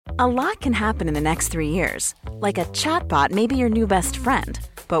A lot can happen in the next 3 years. Like a chatbot may be your new best friend.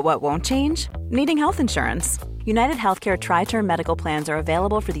 But what won't change? Needing health insurance. United Healthcare Tri-Term Medical Plans are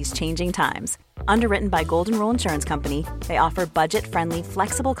available for these changing times. Underwritten by Golden Rule Insurance Company, they offer budget-friendly,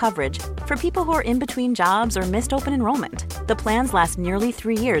 flexible coverage for people who are in between jobs or missed open enrollment. The plans last nearly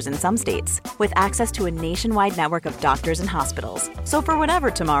 3 years in some states, with access to a nationwide network of doctors and hospitals. So for whatever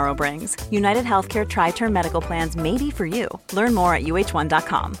tomorrow brings, United Healthcare Tri-Term Medical Plans may be for you. Learn more at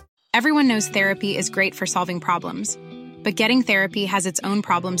uh1.com. Everyone knows therapy is great for solving problems. But getting therapy has its own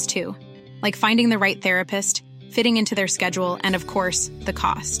problems too. Like finding the right therapist, fitting into their schedule, and of course, the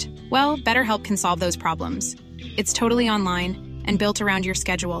cost. Well, BetterHelp can solve those problems. It's totally online and built around your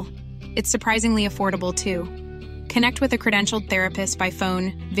schedule. It's surprisingly affordable too. Connect with a credentialed therapist by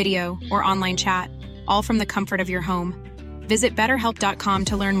phone, video, or online chat, all from the comfort of your home. Visit BetterHelp.com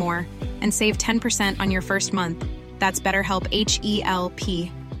to learn more and save 10% on your first month. That's BetterHelp,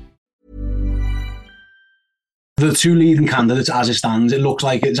 H-E-L-P. The two leading candidates, as it stands, it looks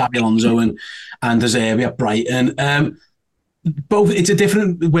like it's Xabi Alonso and De Zerbi at Brighton. Both, it's a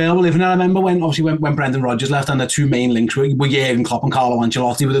different world we're living in. I remember when Brendan Rodgers left, and the two main links were Jurgen Klopp and Carlo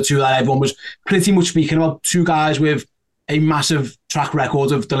Ancelotti were the two that everyone was pretty much speaking about. Two guys with a massive track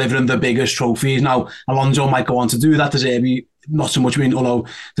record of delivering the biggest trophies. Now, Alonso might go on to do that. De Zerbi, not so much. I mean, although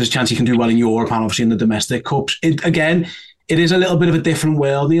there's a chance he can do well in Europe and obviously in the domestic cups. It is a little bit of a different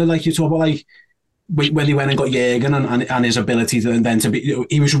world. You know, like you talk about, like, when he went and got Jurgen and his ability to then to be,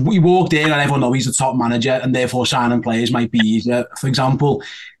 he walked in and everyone knows he's a top manager and therefore signing players might be easier. For example,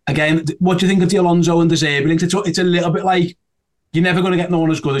 again, what do you think of the Alonso and De Zerbi links? It's a little bit like you're never going to get no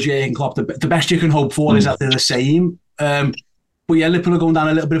one as good as Jurgen Klopp. The best you can hope for is that they're the same. But yeah, Liverpool are going down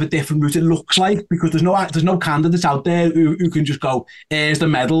a little bit of a different route, it looks like, because there's no candidates out there who can just go, here's the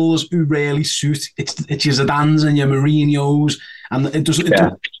medals, who really suit. It's your Zidanes and your Mourinhos, and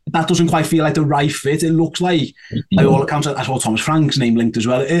that doesn't quite feel like the right fit. It looks like, by all accounts, I saw Thomas Frank's name linked as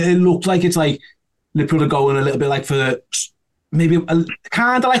well. It looks like it's like Liverpool are going a little bit like for maybe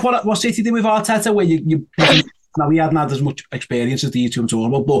kind of like what City did with Arteta, where you now he hadn't had as much experience as the two I'm talking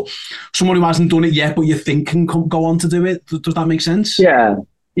about, but someone who hasn't done it yet, but you think can go on to do it. Does that make sense? Yeah.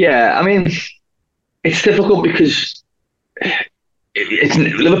 I mean, it's difficult because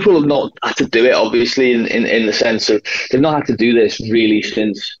Liverpool have not had to do it, obviously, in the sense of they've not had to do this really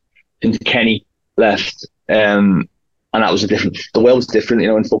since Kenny left. And that was the world's different,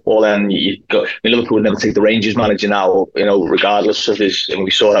 in football. And Liverpool would never take the Rangers manager now, regardless of his, and we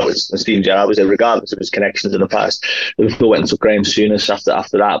saw that with Steven Gerrard was there, regardless of his connections in the past. Liverpool went and took Graham Souness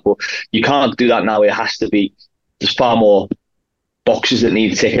after that. But you can't do that now. It has to be, there's far more boxes that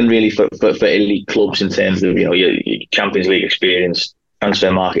need ticking really for elite clubs in terms of, your Champions League experience,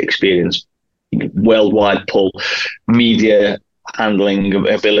 transfer market experience, worldwide pull, media handling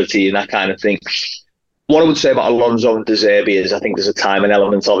ability and that kind of thing. What I would say about Alonso and De Zerbi is I think there's a timing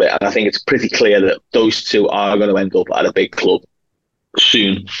element of it, and I think it's pretty clear that those two are going to end up at a big club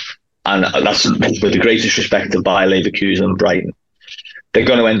soon, and that's with the greatest respect to Bayer Leverkusen and Brighton. They're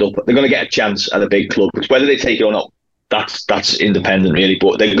going to get a chance at a big club. Whether they take it or not, that's independent really,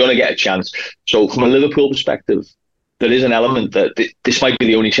 but they're going to get a chance. So from a Liverpool perspective, there is an element that this might be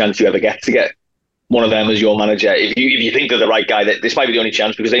the only chance you ever get to get one of them as your manager. If you think they're the right guy, that this might be the only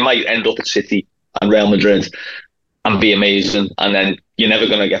chance, because they might end up at City and Real Madrid and be amazing, and then you're never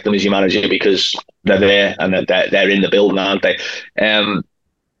going to get them as your manager because they're there and they're in the building, aren't they?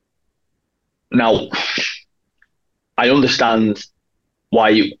 Now, I understand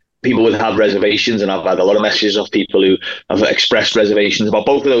why people would have reservations, and I've had a lot of messages of people who have expressed reservations about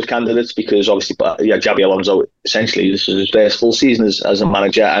both of those candidates, because obviously, Xabi Alonso, essentially, this is his first full season as a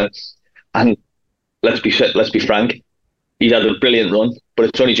manager, and let's be frank, he's had a brilliant run, but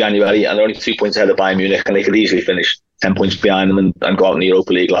it's only January and they're only 2 points ahead of Bayern Munich, and they could easily finish 10 points behind them and go out in the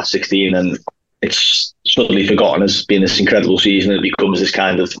Europa League last 16, and it's suddenly forgotten as being this incredible season. It becomes this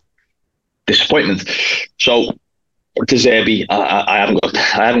kind of disappointment. So De Zerbi, I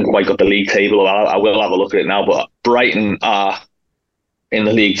haven't quite got the league table. I will have a look at it now, but Brighton are in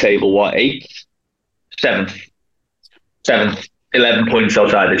the league table, what, 8th? 7th. 11 points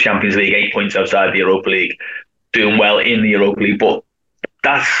outside the Champions League, 8 points outside the Europa League, doing well in the Europa League. But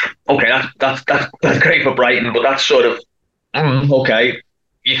that's okay. That's great for Brighton, but that's sort of okay.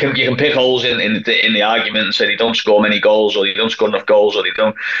 You can pick holes in the argument and say they don't score many goals, or they don't score enough goals, or they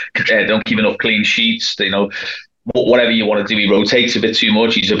don't keep enough clean sheets. Whatever you want to do, he rotates a bit too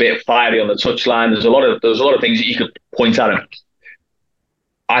much. He's a bit fiery on the touchline. There's a lot of things that you could point at him.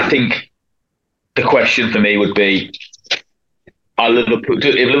 I think the question for me would be,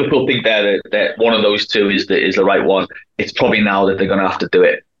 if Liverpool think that one of those two is the right one, it's probably now that they're going to have to do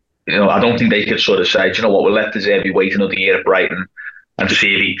it. I don't think they could sort of say, do you know what, we'll let De Zerbi wait another year at Brighton and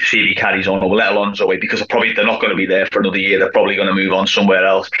see if he carries on, or we'll let Alonso wait, because they're not going to be there for another year. They're probably going to move on somewhere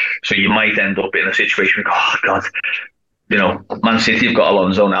else. So you might end up in a situation where, oh God, Man City have got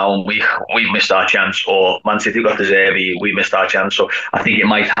Alonso now and we've missed our chance, or Man City have got De Zerbi, we missed our chance. So I think it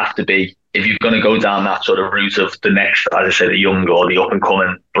might have to be, if you're going to go down that sort of route of the next, as I say, the young or the up and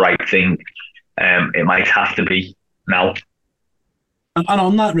coming bright thing, it might have to be now. And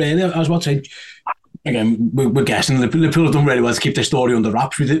on that, really, I was about to say, again, we're guessing Liverpool have done really well to keep their story under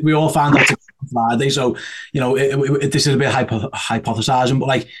wraps. We all found out on Friday, so this is a bit hypothesizing.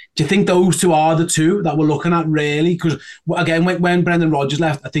 But do you think those two are the two that we're looking at really? Because again, when Brendan Rodgers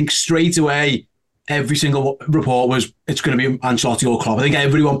left, I think straight away every single report was it's going to be Ancelotti or Klopp. I think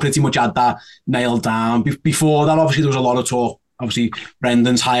everyone pretty much had that nailed down. Before that, obviously there was a lot of talk. Obviously,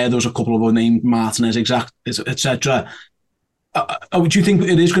 Brendan's hired. There was a couple of other names, Martinez, etc. Do you think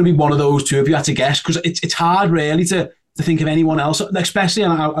it is going to be one of those two if you had to guess? Because it's hard really to think of anyone else, especially,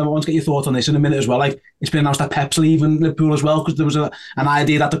 and I want to get your thoughts on this in a minute as well. It's been announced that Pep's leaving Liverpool as well, because there was an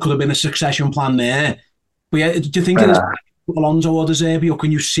idea that there could have been a succession plan there. But yeah, do you think it is Alonso or De Zerbi, or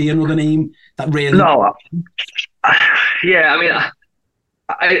can you see another name that really... No. Yeah, I mean,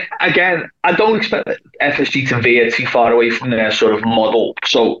 I don't expect FSG to veer too far away from their sort of model.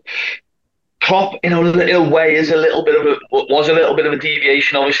 So Klopp, in a way, was a little bit of a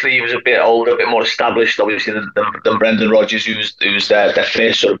deviation. Obviously, he was a bit older, a bit more established, obviously, than Brendan Rodgers, who was their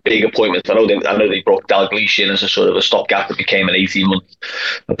first sort of big appointment. I know they brought Dalglish in as a sort of a stopgap that became an 18-month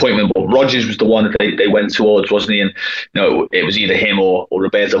appointment, but Rodgers was the one that they went towards, wasn't he? And it was either him or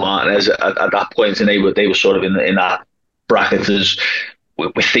Roberto Martinez at that point, and they were sort of in that bracket as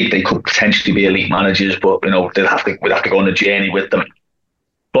we think they could potentially be elite managers, but we'd have to go on a journey with them.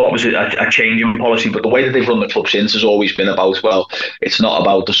 But it was a change in policy. But the way that they've run the club since has always been about, well, it's not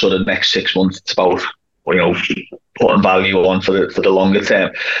about the sort of next 6 months. It's about, putting value on for the longer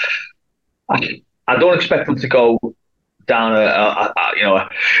term. I don't expect them to go down a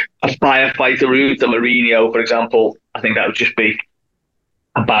firefighter route, a Mourinho, for example. I think that would just be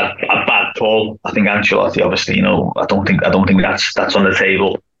a bad call. I think Ancelotti, obviously, I don't think that's on the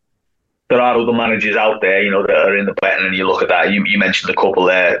table. There are other managers out there, that are in the betting, and you look at that. You mentioned a couple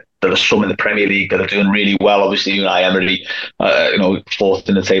there. There are some in the Premier League that are doing really well. Obviously, Unai Emery, fourth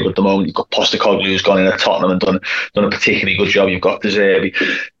in the table at the moment. You've got Postecoglou, who's gone in at Tottenham and done a particularly good job. You've got De Zerbi.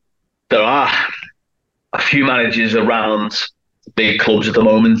 There are a few managers around big clubs at the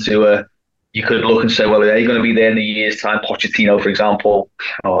moment who you could look and say, well, are they going to be there in a year's time? Pochettino, for example.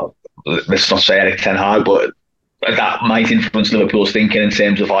 Let's not say Eric Ten Hag, but that might influence Liverpool's thinking in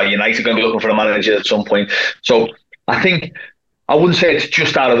terms of, United going to be looking for a manager at some point. So I think, I wouldn't say it's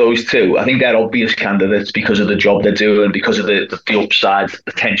just out of those two. I think they're obvious candidates because of the job they're doing, because of the upside,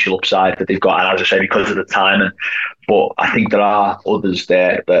 potential upside that they've got, and as I say, because of the timing. But I think there are others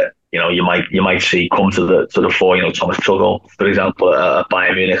there that you might see come to the fore. Thomas Tuchel, for example, at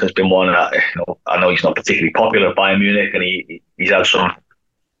Bayern Munich has been one. I know he's not particularly popular at Bayern Munich, and he's had some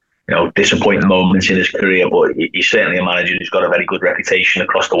disappointing moments in his career, but he's certainly a manager who's got a very good reputation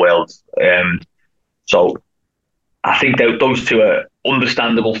across the world. So I think those two are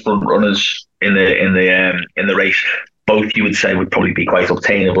understandable front runners in the race. Both, you would say, would probably be quite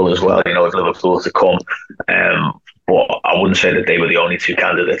obtainable as well, if Liverpool to come. But I wouldn't say that they were the only two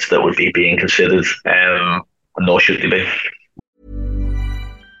candidates that would be being considered, nor should they be.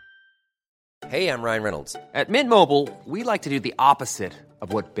 Hey, I'm Ryan Reynolds. At Mint Mobile, we like to do the opposite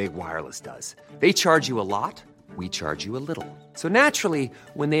of what Big Wireless does. They charge you a lot, we charge you a little. So naturally,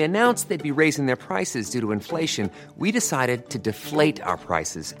 when they announced they'd be raising their prices due to inflation, we decided to deflate our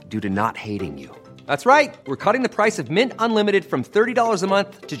prices due to not hating you. That's right. We're cutting the price of Mint Unlimited from $30 a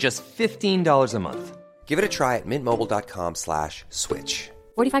month to just $15 a month. Give it a try at mintmobile.com/switch.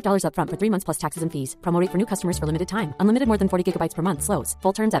 $45 up front for 3 months plus taxes and fees. Promo rate for new customers for limited time. Unlimited more than 40 gigabytes per month slows.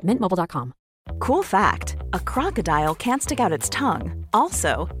 Full terms at mintmobile.com. Cool fact, a crocodile can't stick out its tongue.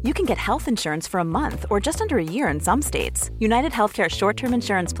 Also, you can get health insurance for a month or just under a year in some states. United Healthcare short-term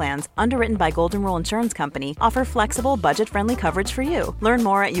insurance plans, underwritten by Golden Rule Insurance Company, offer flexible, budget-friendly coverage for you. Learn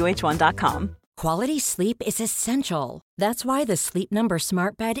more at uh1.com. Quality sleep is essential. That's why the Sleep Number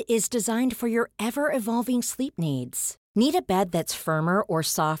Smart Bed is designed for your ever-evolving sleep needs. Need a bed that's firmer or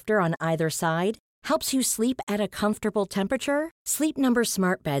softer on either side? Helps you sleep at a comfortable temperature? Sleep Number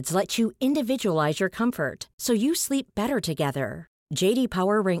Smart Beds let you individualize your comfort so you sleep better together. JD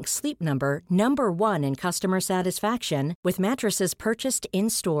Power ranks Sleep Number number 1 in customer satisfaction with mattresses purchased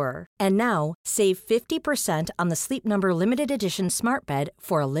in-store. And now, save 50% on the Sleep Number Limited Edition Smart Bed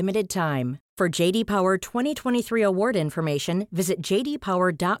for a limited time. For JD Power 2023 award information, visit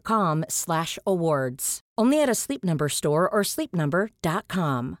jdpower.com/awards. Only at a Sleep Number store or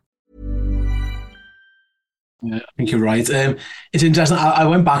sleepnumber.com. Yeah, I think you're right. It's interesting. I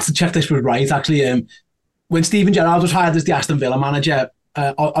went back to check this was right, actually. When Steven Gerrard was hired as the Aston Villa manager,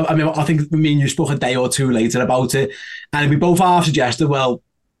 I think me and you spoke a day or two later about it, and we both half suggested, well,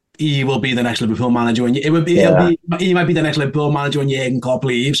 he will be the next Liverpool manager. He might be the next Liverpool manager when Jurgen Klopp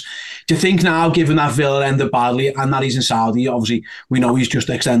leaves. Do you think now, given that Villa ended badly and that he's in Saudi, obviously we know he's just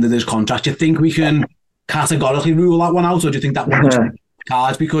extended his contract, do you think we can categorically rule that one out, or do you think that one is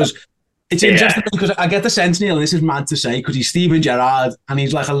cards? Because it's interesting, because I get the sense, Neil, and this is mad to say, because he's Steven Gerrard and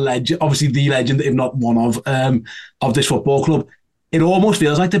he's like a legend, obviously the legend, if not one of this football club. It almost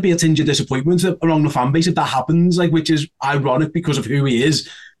feels like there'd be a tinge of disappointment around the fan base if that happens, like, which is ironic because of who he is.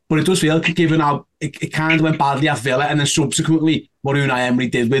 But it does feel, given how it kind of went badly at Villa, and then subsequently what Unai Emery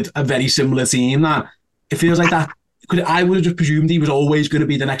did with a very similar team, that it feels like that. I would have just presumed he was always going to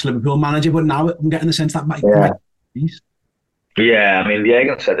be the next Liverpool manager, but now I'm getting the sense that might be. Yeah, I mean,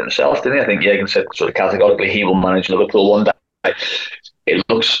 Jurgen said it himself, didn't he? I think Jurgen said sort of categorically he will manage Liverpool one day. It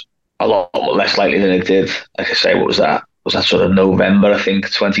looks a lot less likely than it did. Like I say, what was that? Was that sort of November, I think,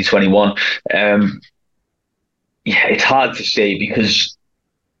 2021? It's hard to say because,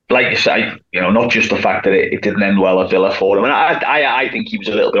 like you say, not just the fact that it didn't end well at Villa for him. And I think he was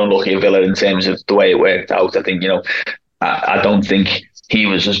a little bit unlucky at Villa in terms of the way it worked out. I think, I don't think he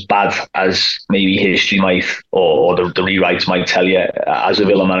was as bad as maybe history might or the rewrites might tell you as a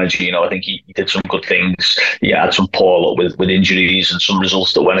Villa manager. I think he did some good things. He had some poor luck with injuries and some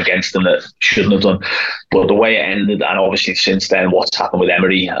results that went against him that shouldn't have done. But the way it ended, and obviously since then, what's happened with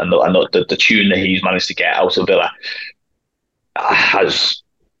Emery and the tune that he's managed to get out of Villa has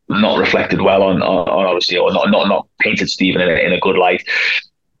not reflected well on obviously, or not painted Steven in a good light.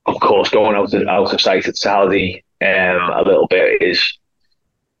 Of course, going out of sight at Saudi a little bit is,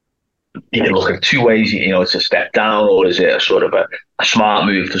 you can look at two ways. It's a step down, or is it a sort of a smart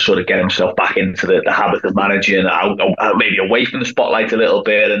move to sort of get himself back into the habit of managing, out maybe away from the spotlight a little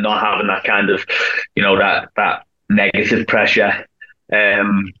bit, and not having that kind of, that negative pressure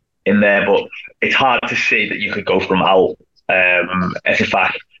in there. But it's hard to say that you could go from Al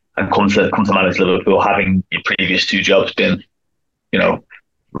Ettifaq and come to manage Liverpool, having your previous two jobs been,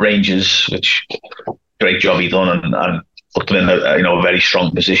 Rangers, which great job he done, and put them in a very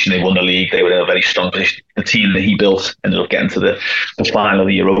strong position. They won the league. They were in a very strong position. The team that he built ended up getting to the final of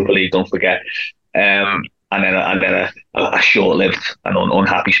the Europa League, don't forget. And then a short-lived and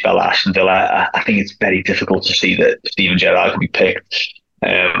unhappy spell at Aston Villa. I think it's very difficult to see that Steven Gerrard can be picked.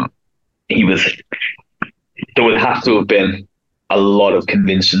 There would have to have been a lot of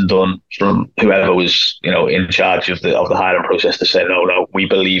convincing done from whoever was, in charge of the hiring process to say, no, we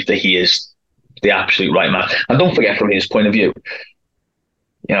believe that he is the absolute right man. And don't forget, from his point of view,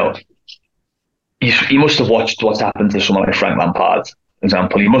 he must have watched what's happened to someone like Frank Lampard, for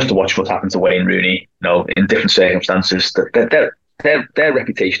example. He must have watched what's happened to Wayne Rooney, in different circumstances. Their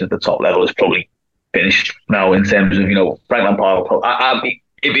reputation at the top level is probably finished now, in terms of, Frank Lampard.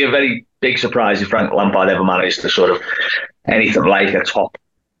 It'd be a very big surprise if Frank Lampard ever managed to sort of anything like a top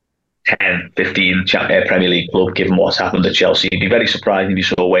 10, 15 Premier League club, given what's happened at Chelsea. It'd be very surprising if you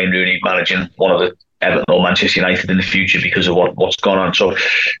saw Wayne Rooney managing one of the Everton or Manchester United in the future because of what's gone on. So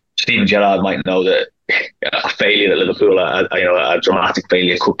Steven Gerrard might know that a failure at Liverpool, a dramatic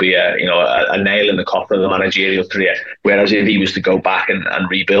failure, could be a nail in the coffin of the managerial career. Whereas if he was to go back and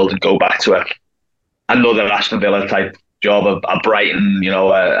rebuild and go back to another Aston Villa type job, a Brighton,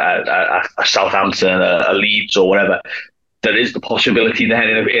 a Southampton, a Leeds or whatever, there is the possibility then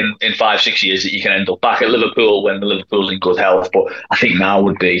in 5-6 years that you can end up back at Liverpool when the Liverpool's in good health. But I think now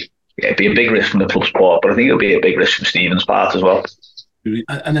it'd be a big risk from the club's part, but I think it'll be a big risk from Steven's part as well.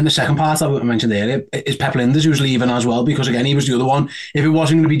 And then the second part I mentioned earlier is Pep Lijnders, who's leaving as well, because again, he was the other one. If it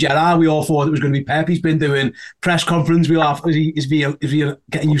wasn't going to be Gerrard, we all thought it was going to be Pep. He's been doing press conference. Is he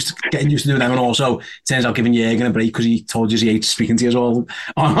getting used to doing them, and also it turns out giving Jurgen a break because he told you he hates speaking to us all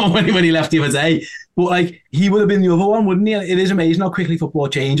when he left the other day. But he would have been the other one, wouldn't he? It is amazing how quickly football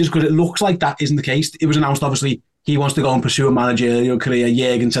changes, because it looks like that isn't the case. It was announced, obviously, he wants to go and pursue a managerial career.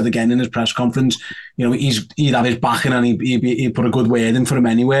 Jurgen said again in his press conference, he'd have his backing and he'd put a good word in for him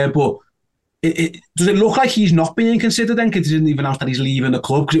anywhere. But does it look like he's not being considered then, because he didn't even announce that he's leaving the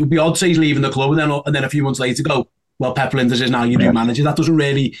club? Because it would be odd to say he's leaving the club and then a few months later go, well, Pep Lijnders is now your new manager. That doesn't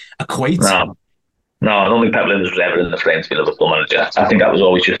really equate. No. No, I don't think Pep Lijnders was ever in the frame to be a Liverpool manager. I think that was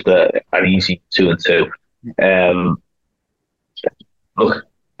always just an easy 2-2. Look,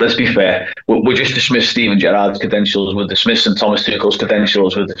 let's be fair. We're just dismiss Steven Gerrard's credentials. We're dismissing Thomas Tuchel's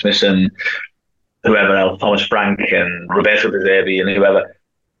credentials. We're dismissing whoever else, Thomas Frank and Roberto De Zerbi and whoever.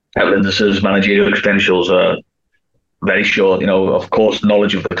 Pep Lijnders' managerial credentials are very short. Of course,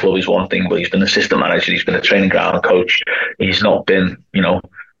 knowledge of the club is one thing, but he's been assistant manager. He's been a training ground coach. He's not been,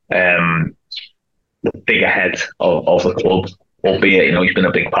 the figurehead of the club, albeit, he's been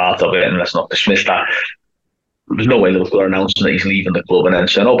a big part of it, and let's not dismiss that. There's no way Liverpool are announcing that he's leaving the club and then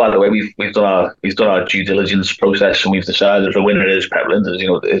saying, "Oh, by the way, we've done our due diligence process and we've decided the winner is Pep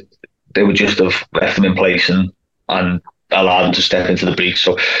Lijnders." They would just have left him in place and allowed him to step into the breach.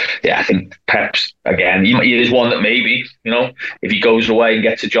 So, yeah, I think Pep's, again, he is one that maybe, if he goes away and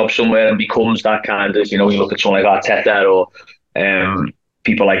gets a job somewhere and becomes that kind of, you look at someone like Arteta or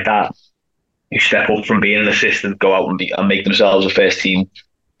people like that who step up from being an assistant, go out and make themselves a first team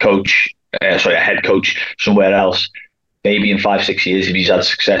coach, a head coach somewhere else. Maybe in 5-6 years, if he's had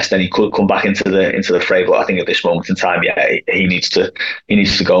success, then he could come back into the fray. But I think at this moment in time, yeah, he needs to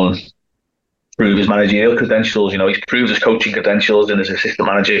go and prove his managerial credentials. He's proved his coaching credentials and his assistant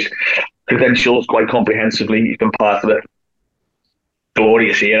manager's credentials quite comprehensively. He's been part of a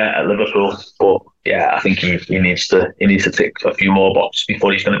glorious era at Liverpool. But yeah, I think he needs to tick a few more boxes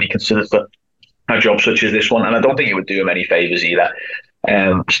before he's going to be considered for a job such as this one. And I don't think it would do him any favours either.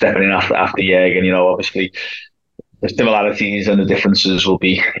 Stepping in after Jürgen, obviously the similarities and the differences will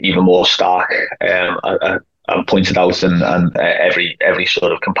be even more stark and pointed out, and every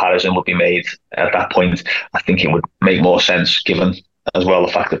sort of comparison would be made at that point. I think it would make more sense, given as well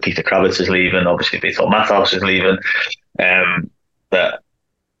the fact that Peter Kravitz is leaving, obviously Peter Matthaus is leaving, that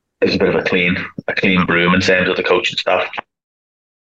there's a bit of a clean broom in terms of the coaching staff.